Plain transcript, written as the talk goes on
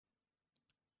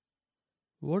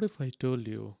What if I told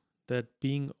you that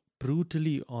being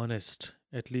brutally honest,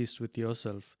 at least with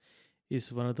yourself,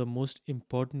 is one of the most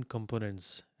important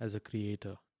components as a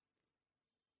creator?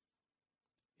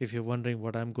 If you're wondering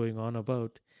what I'm going on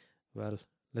about, well,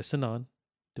 listen on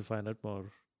to find out more.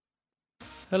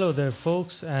 Hello there,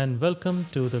 folks, and welcome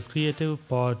to the Creative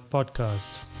Pod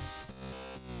podcast.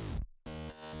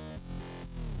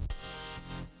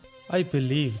 I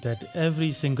believe that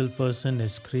every single person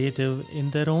is creative in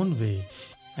their own way,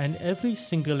 and every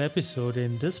single episode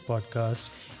in this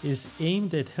podcast is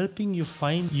aimed at helping you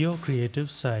find your creative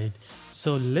side.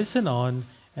 So listen on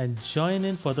and join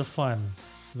in for the fun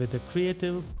with the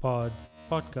Creative Pod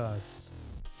podcast.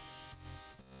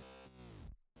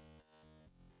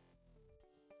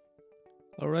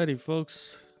 Alrighty,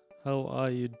 folks, how are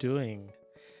you doing?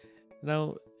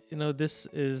 Now, this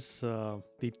is the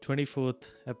 24th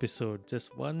episode,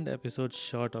 just one episode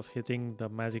short of hitting the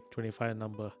magic 25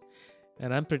 number.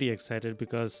 And I'm pretty excited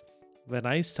because when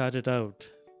I started out,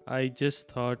 I just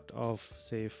thought of,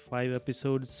 say, 5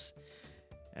 episodes,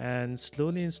 and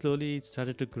slowly it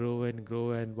started to grow and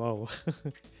grow. And wow,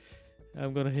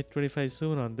 I'm gonna hit 25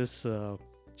 soon on this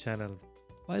channel.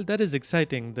 While that is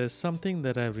exciting, there's something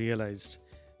that I realized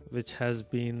which has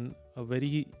been a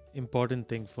very important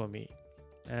thing for me,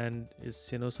 and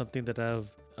it's something that I've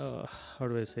how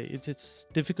do I say it's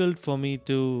difficult for me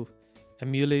to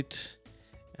emulate,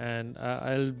 and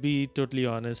I'll be totally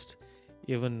honest,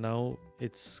 even now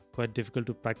it's quite difficult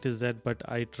to practice that, but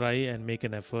I try and make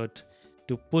an effort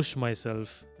to push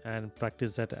myself and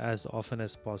practice that as often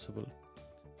as possible.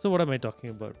 So what am I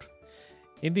talking about?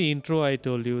 In the intro I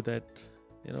told you that,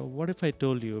 what if I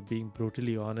told you being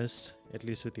brutally honest, at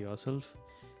least with yourself,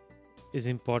 is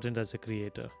important as a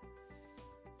creator?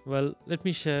 Well, let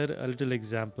me share a little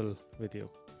example with you.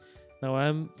 Now,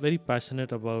 I'm very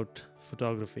passionate about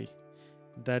photography.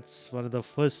 That's one of the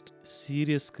first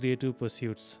serious creative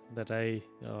pursuits that I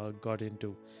got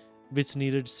into, which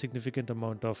needed significant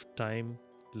amount of time,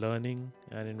 learning,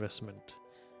 and investment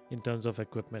in terms of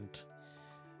equipment.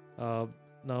 Uh,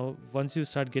 Now, once you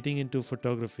start getting into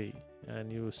photography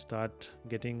and you start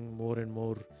getting more and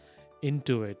more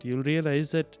into it, you'll realize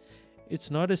that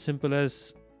it's not as simple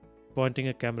as pointing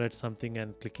a camera at something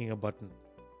and clicking a button.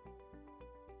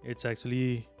 It's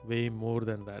actually way more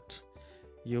than that.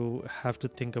 You have to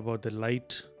think about the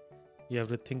light, you have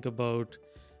to think about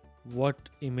what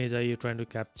image are you trying to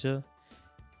capture,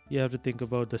 you have to think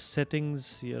about the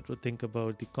settings, you have to think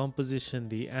about the composition,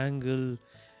 the angle,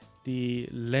 the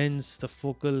lens, the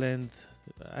focal length,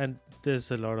 and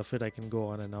there's a lot of it. I can go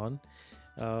on and on.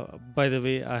 By the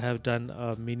way, I have done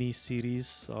a mini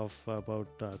series of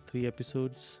about 3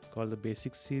 episodes called the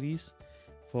Basics series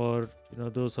for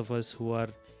those of us who are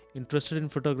interested in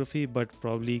photography but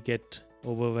probably get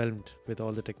overwhelmed with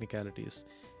all the technicalities.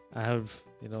 I have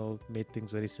made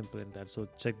things very simple in that, so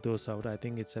check those out. I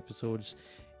think it's episodes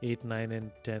 8, 9,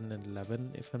 and 10 and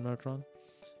 11, if I'm not wrong.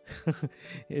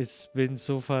 It's been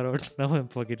so far out now, I'm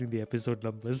forgetting the episode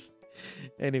numbers.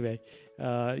 Anyway,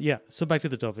 yeah, so back to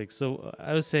the topic. So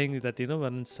I was saying that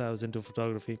once I was into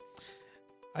photography,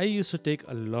 I used to take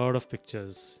a lot of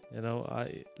pictures.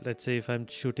 Let's say if I'm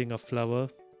shooting a flower,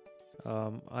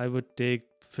 I would take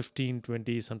 15,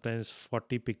 20, sometimes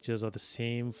 40 pictures of the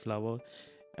same flower.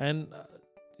 And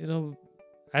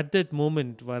at that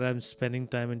moment where I'm spending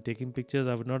time and taking pictures,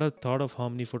 I would not have thought of how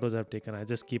many photos I've taken. I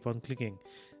just keep on clicking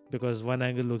because one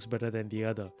angle looks better than the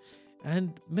other.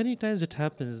 And many times it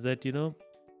happens that you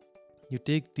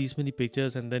take these many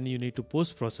pictures and then you need to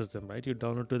post process them, right? You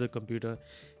download to the computer,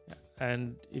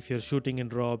 and if you're shooting in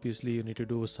RAW, obviously you need to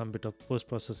do some bit of post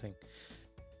processing.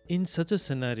 In such a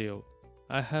scenario,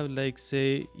 I have, like,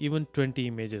 say, even 20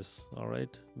 images. All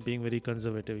right, being very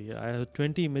conservative here, I have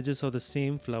 20 images of the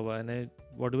same flower, and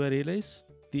what do I realize?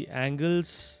 The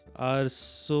angles are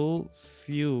so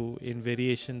few in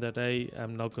variation that I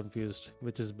am now confused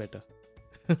which is better.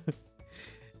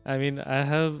 I mean, I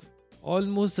have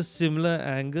almost a similar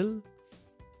angle,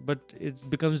 but it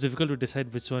becomes difficult to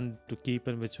decide which one to keep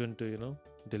and which one to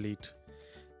delete.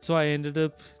 So I ended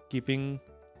up keeping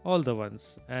all the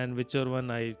ones, and whichever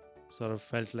one I sort of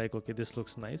felt like, okay, this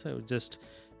looks nice, I would just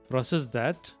process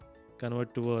that,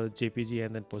 convert to a JPG,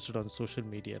 and then post it on social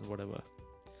media and whatever.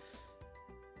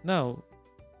 Now,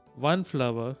 one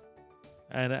flower,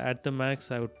 and at the max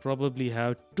I would probably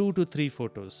have 2 to 3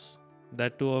 photos,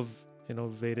 that too of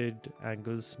varied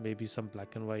angles, maybe some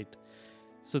black and white,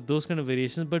 so those kind of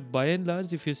variations. But by and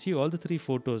large, if you see all the 3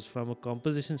 photos from a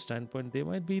composition standpoint, they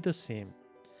might be the same.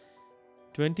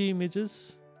 20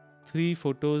 images, 3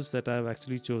 photos that I've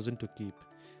actually chosen to keep,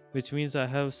 which means I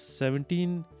have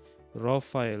 17 raw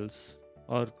files,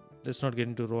 or let's not get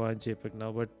into RAW and JPEG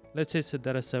now, but let's say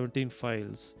there are 17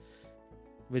 files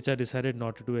which I decided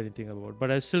not to do anything about, but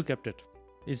I still kept it.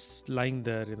 It's lying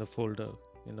there in the folder,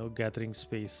 gathering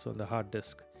space on the hard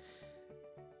disk.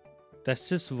 That's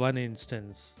just one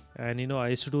instance. And I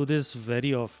used to do this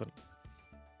very often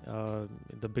in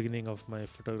the beginning of my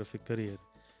photographic career.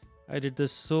 I did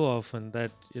this so often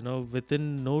that,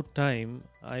 within no time,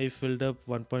 I filled up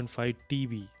 1.5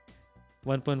 TB,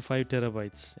 1.5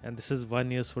 terabytes, and this is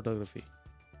 1 year's photography.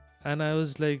 And I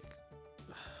was like,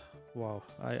 wow,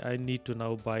 I need to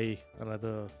now buy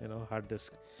another, hard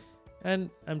disk. And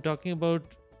I'm talking about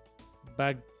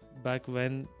back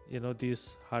when,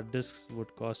 these hard disks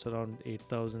would cost around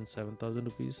 8,000, 7,000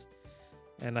 rupees.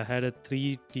 And I had a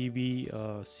 3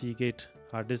 TB Seagate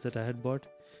hard disk that I had bought,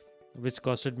 which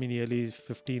costed me nearly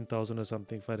 15,000 or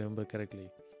something, if I remember correctly.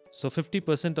 So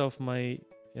 50% of my,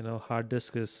 hard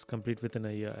disk is complete within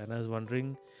a year. And I was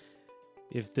wondering,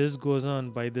 if this goes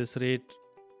on by this rate,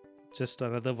 just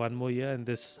another 1 more year and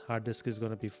this hard disk is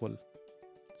going to be full.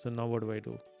 So now what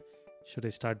do? Should I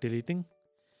start deleting?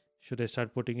 Should I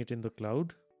start putting it in the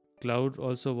cloud? Cloud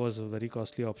also was a very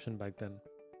costly option back then.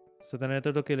 So then I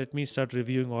thought, okay, let me start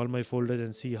reviewing all my folders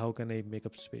and see how can I make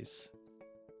up space.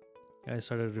 I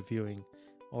started reviewing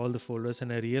all the folders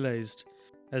and I realized,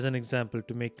 as an example,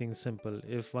 to make things simple,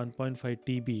 if 1.5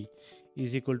 TB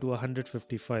is equal to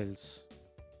 150 files,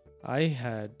 I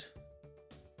had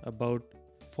about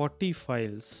 40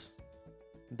 files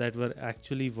that were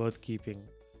actually worth keeping.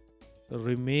 The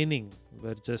remaining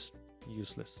were just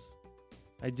useless.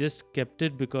 I just kept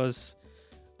it because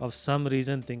of some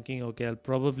reason, thinking, okay, I'll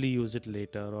probably use it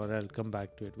later or I'll come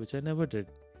back to it, which I never did.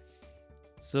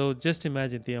 So just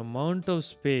imagine the amount of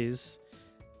space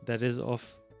that is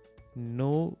of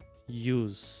no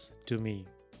use to me,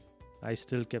 I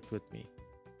still kept with me.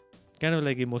 Kind of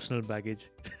like emotional baggage.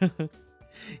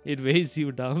 It weighs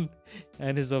you down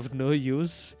and is of no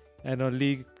use and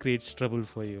only creates trouble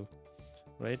for you,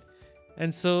 right?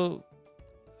 And so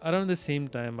around the same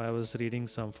time, I was reading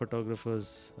some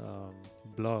photographer's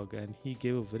blog, and he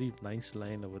gave a very nice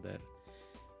line over there.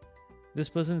 This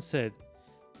person said,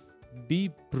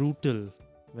 be brutal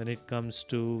when it comes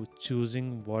to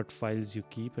choosing what files you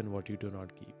keep and what you do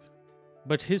not keep.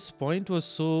 But his point was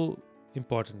so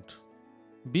important.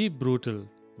 Be brutal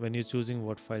when you're choosing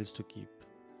what files to keep.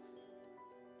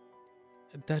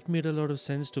 That made a lot of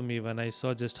sense to me when I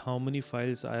saw just how many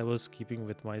files I was keeping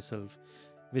with myself,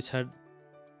 which had,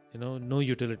 no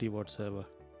utility whatsoever.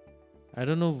 I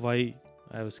don't know why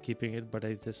I was keeping it, but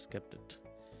I just kept it.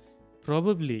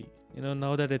 Probably,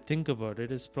 now that I think about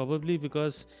it, it's probably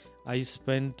because I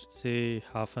spent, say,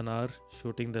 half an hour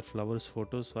shooting that flowers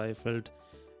photo. So I felt,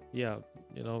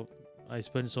 I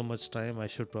spent so much time, I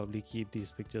should probably keep these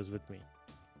pictures with me.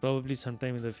 Probably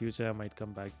sometime in the future, I might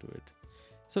come back to it.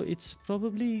 So it's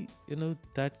probably,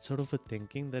 that sort of a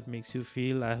thinking that makes you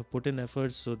feel I have put in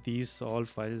effort, so these all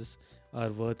files are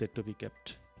worth it to be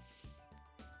kept.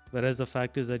 Whereas the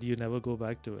fact is that you never go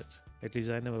back to it. At least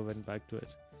I never went back to it.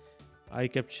 I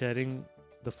kept sharing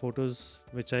the photos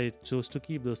which I chose to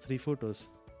keep, those 3 photos.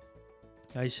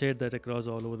 I shared that across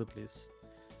all over the place.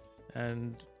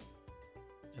 And,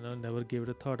 never gave it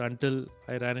a thought until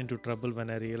I ran into trouble when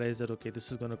I realized that, okay,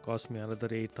 this is going to cost me another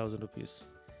 8,000 rupees.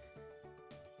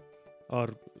 Or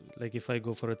like if I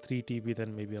go for a 3 TB,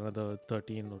 then maybe another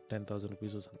 13 or 10,000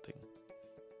 rupees or something.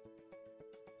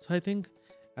 So I think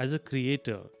as a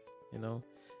creator,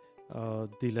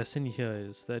 the lesson here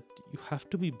is that you have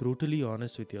to be brutally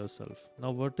honest with yourself.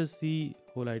 Now, what does the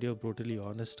whole idea of brutally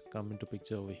honest come into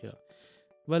picture over here?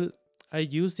 Well, I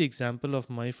use the example of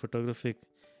my photographic,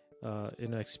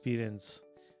 experience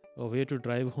over here to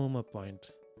drive home a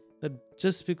point. That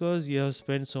just because you have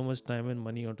spent so much time and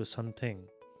money onto something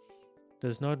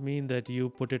does not mean that you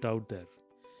put it out there.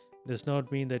 Does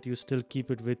not mean that you still keep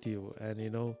it with you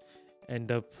and,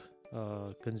 end up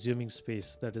consuming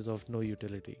space that is of no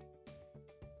utility.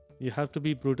 You have to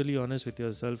be brutally honest with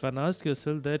yourself and ask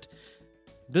yourself that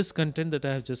this content that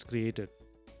I have just created,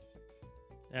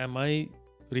 am I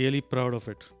really proud of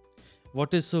it?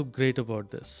 What is so great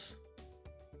about this?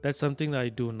 That's something that I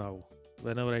do now.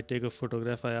 Whenever I take a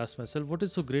photograph, I ask myself, what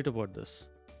is so great about this?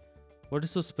 What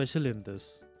is so special in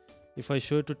this? If I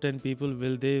show it to 10 people,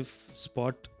 will they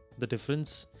spot the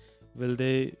difference? Will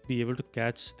they be able to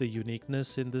catch the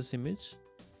uniqueness in this image?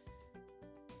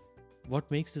 What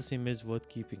makes this image worth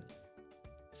keeping?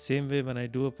 Same way when I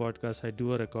do a podcast, I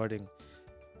do a recording.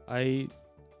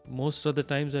 Most of the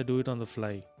times I do it on the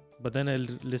fly, but then I'll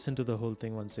listen to the whole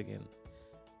thing once again.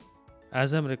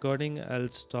 As I'm recording, I'll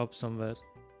stop somewhere.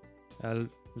 I'll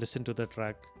listen to the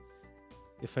track.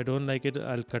 If I don't like it,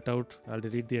 I'll cut out, I'll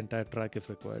delete the entire track if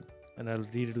required, and I'll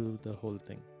redo the whole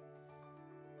thing.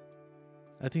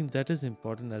 I think that is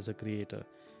important as a creator.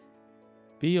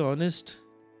 Be honest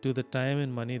to the time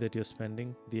and money that you're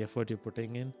spending, the effort you're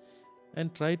putting in,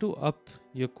 and try to up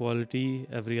your quality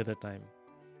every other time.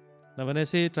 Now, when I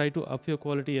say try to up your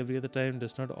quality every other time,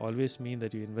 does not always mean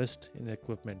that you invest in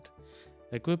equipment.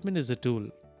 Equipment is a tool.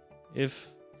 If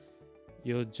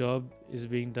your job is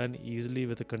being done easily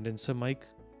with a condenser mic,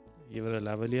 even a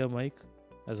lavalier mic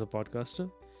as a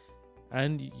podcaster,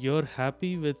 and you're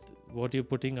happy with what you're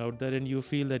putting out there, and you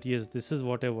feel that yes, this is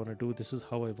what I want to do, this is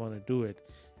how I want to do it,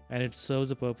 and it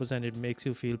serves a purpose and it makes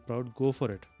you feel proud, go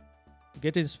for it.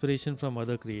 Get inspiration from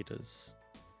other creators.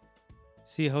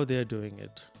 See how they are doing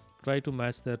it. Try to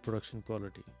match their production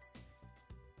quality.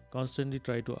 Constantly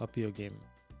try to up your game.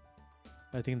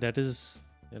 I think that is,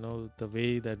 the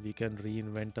way that we can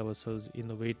reinvent ourselves,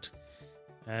 innovate,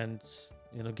 and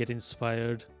get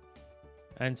inspired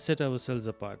and set ourselves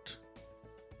apart.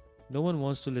 No one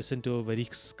wants to listen to a very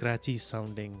scratchy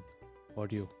sounding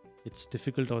audio. It's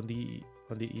difficult on the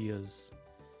ears.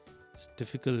 It's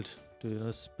difficult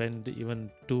to spend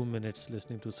even 2 minutes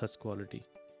listening to such quality.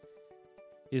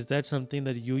 Is that something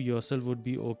that you yourself would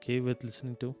be okay with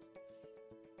listening to?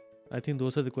 I think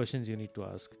those are the questions you need to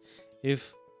ask.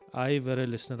 If I were a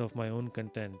listener of my own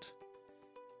content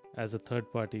as a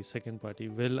third party, second party,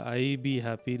 will I be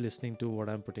happy listening to what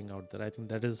I'm putting out there? I think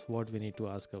that is what we need to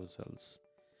ask ourselves.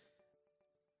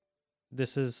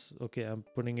 This is, okay, I'm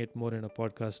putting it more in a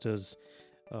podcaster's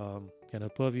kind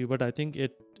of purview, but I think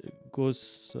it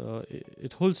goes,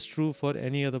 it holds true for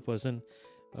any other person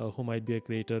who might be a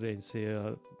creator in, say,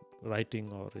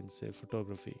 writing or in, say,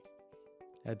 photography.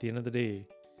 At the end of the day,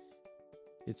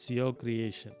 it's your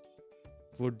creation.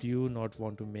 Would you not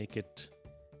want to make it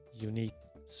unique,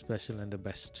 special, and the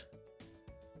best?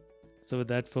 So with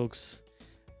that, folks,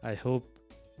 I hope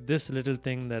this little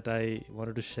thing that I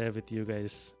wanted to share with you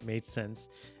guys made sense.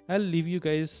 I'll leave you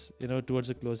guys, towards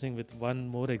the closing with one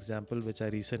more example which I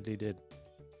recently did.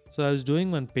 So I was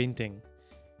doing one painting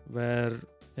where,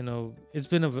 it's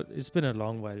been a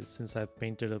long while since I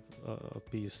painted a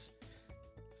piece.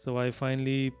 So I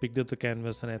finally picked up the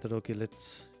canvas and I thought, okay,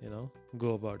 let's,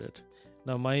 go about it.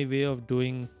 Now my way of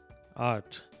doing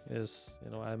art is,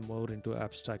 I'm more into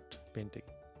abstract painting.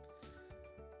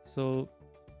 So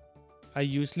I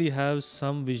usually have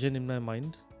some vision in my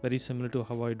mind, very similar to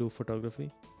how I do photography.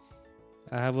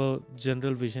 I have a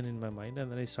general vision in my mind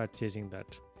and then I start chasing that.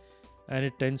 And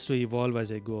it tends to evolve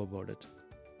as I go about it.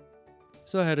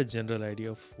 So I had a general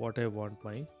idea of what I want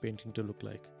my painting to look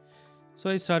like. So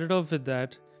I started off with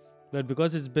that, but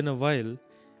because it's been a while,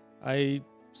 I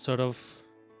sort of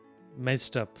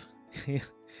messed up.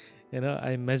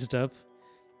 I messed up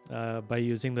by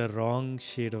using the wrong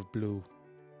shade of blue.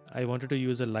 I wanted to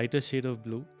use a lighter shade of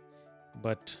blue,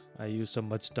 but I used a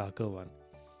much darker one.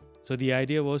 So the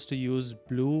idea was to use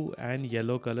blue and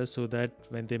yellow color so that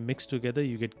when they mix together,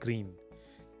 you get green.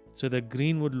 So the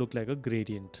green would look like a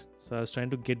gradient. So I was trying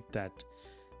to get that.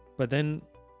 But then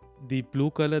the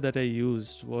blue color that I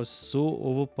used was so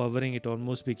overpowering, it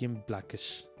almost became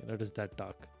blackish. It is that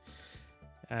dark.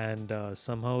 And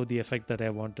somehow the effect that I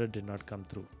wanted did not come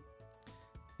through.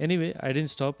 Anyway, I didn't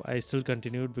stop. I still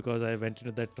continued because I went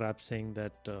into that trap saying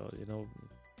that,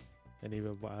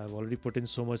 anyway, I've already put in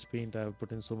so much paint. I've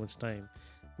put in so much time.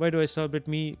 Why do I stop? Let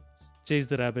me chase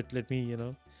the rabbit. Let me,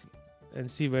 and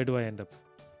see where do I end up.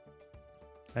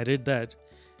 I did that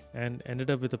and ended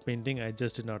up with a painting I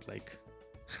just did not like.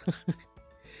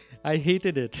 I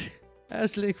hated it. I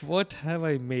was like, what have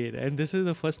I made? And this is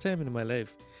the first time in my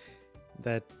life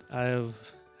that I have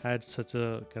had such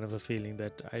a kind of a feeling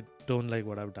that I don't like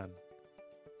what I've done.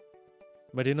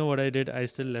 But you know what I did? I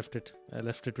still left it. I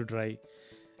left it to dry.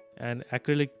 And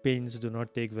acrylic paints do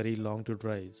not take very long to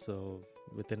dry. So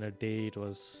within a day, it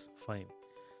was fine.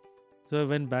 So I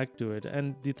went back to it.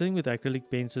 And the thing with acrylic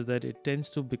paints is that it tends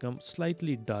to become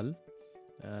slightly dull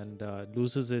and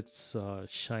loses its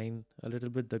shine a little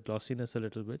bit, the glossiness a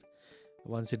little bit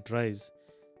once it dries.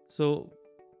 So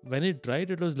when it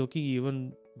dried, it was looking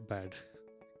even bad.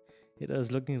 It was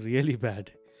looking really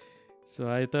bad. So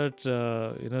I thought,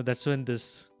 that's when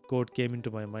this quote came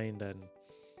into my mind, and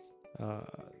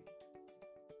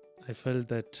I felt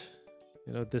that,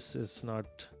 this is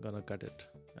not gonna cut it.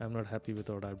 I'm not happy with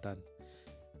what I've done.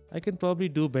 I can probably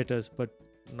do better, but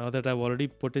now that I've already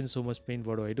put in so much paint,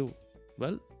 what do I do?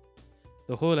 Well,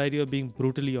 the whole idea of being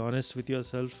brutally honest with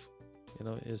yourself,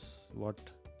 is what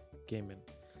came in.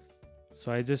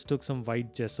 So I just took some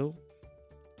white gesso.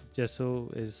 Gesso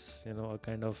is, a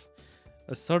kind of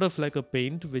a sort of like a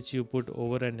paint which you put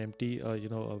over an empty, a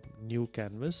new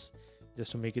canvas,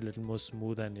 just to make it a little more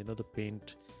smooth, and the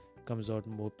paint comes out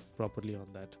more properly on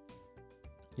that.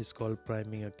 It's called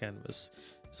priming a canvas.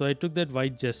 So I took that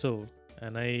white gesso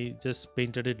and I just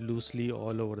painted it loosely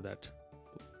all over that.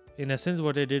 In essence,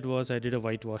 what I did was I did a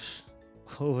whitewash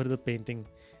over the painting,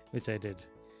 which I did.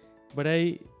 But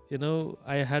I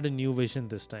had a new vision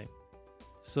this time.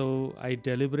 So I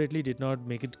deliberately did not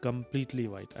make it completely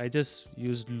white. I just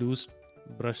used loose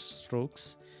brush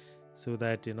strokes so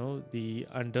that, the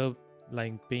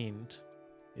underlying paint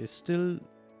is still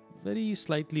very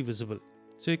slightly visible.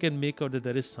 So you can make out that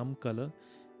there is some color,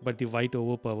 but the white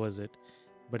overpowers it.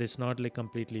 But it's not like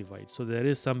completely white. So there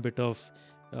is some bit of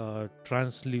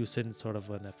translucent sort of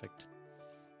an effect.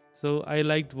 So I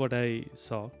liked what I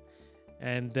saw.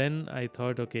 And then I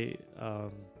thought, okay,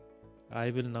 I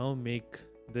will now make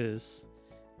this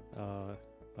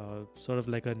sort of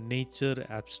like a nature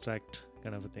abstract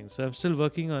kind of a thing. So I'm still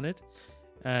working on it,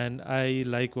 and I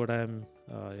like what I'm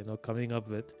coming up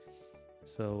with.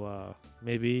 So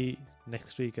maybe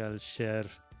next week I'll share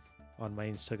on my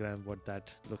Instagram what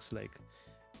that looks like,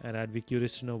 and I'd be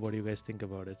curious to know what you guys think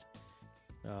about it.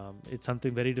 It's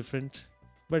something very different,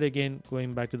 but again,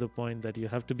 going back to the point that you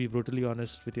have to be brutally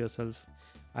honest with yourself.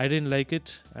 I didn't like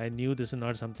it. I knew this is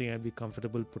not something I'd be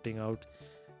comfortable putting out,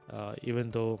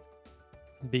 even though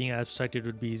being abstract, it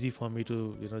would be easy for me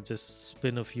to just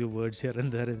spin a few words here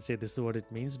and there and say this is what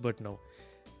it means. But no,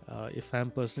 if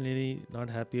I'm personally not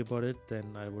happy about it, then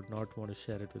I would not want to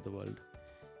share it with the world.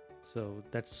 So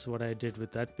that's what I did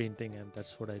with that painting, and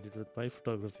that's what I did with my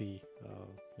photography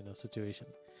situation.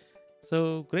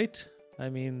 So great. I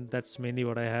mean, that's mainly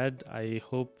what I had. I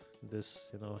hope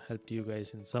this helped you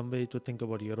guys in some way to think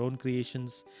about your own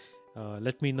creations.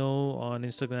 Let me know on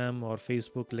Instagram or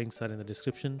Facebook. Links are in the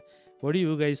description. What do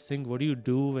you guys think? What do you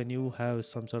do when you have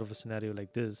some sort of a scenario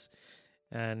like this?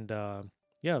 And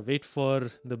wait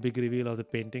for the big reveal of the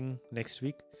painting next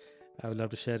week. I will have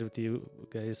to share it with you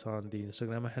guys on the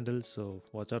Instagram handle, so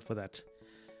watch out for that.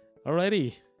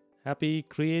 Alrighty, happy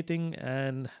creating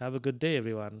and have a good day,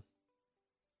 everyone.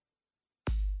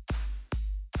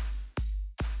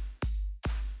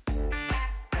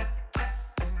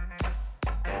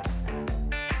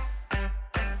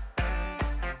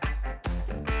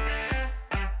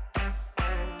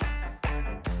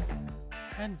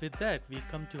 And with that, we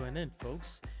come to an end,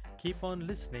 folks. Keep on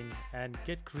listening and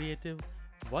get creative,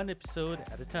 one episode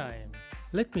at a time.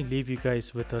 Let me leave you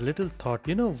guys with a little thought.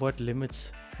 You know what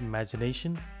limits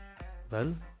imagination?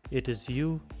 Well, it is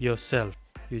you yourself.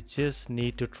 You just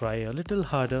need to try a little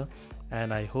harder,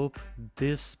 and I hope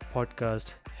this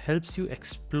podcast helps you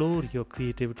explore your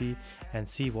creativity and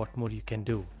see what more you can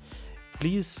do.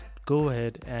 Please go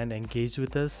ahead and engage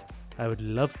with us. I would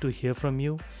love to hear from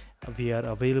you. We are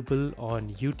available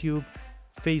on YouTube,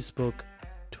 Facebook,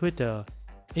 Twitter,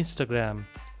 Instagram,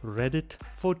 Reddit,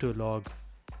 Photolog,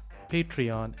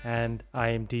 Patreon, and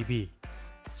IMDb.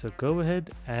 So go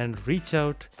ahead and reach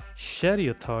out, share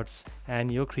your thoughts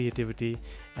and your creativity,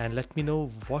 and let me know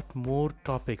what more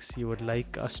topics you would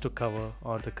like us to cover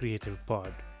on the Creative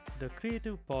Pod. The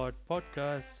Creative Pod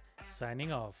podcast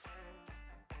signing off.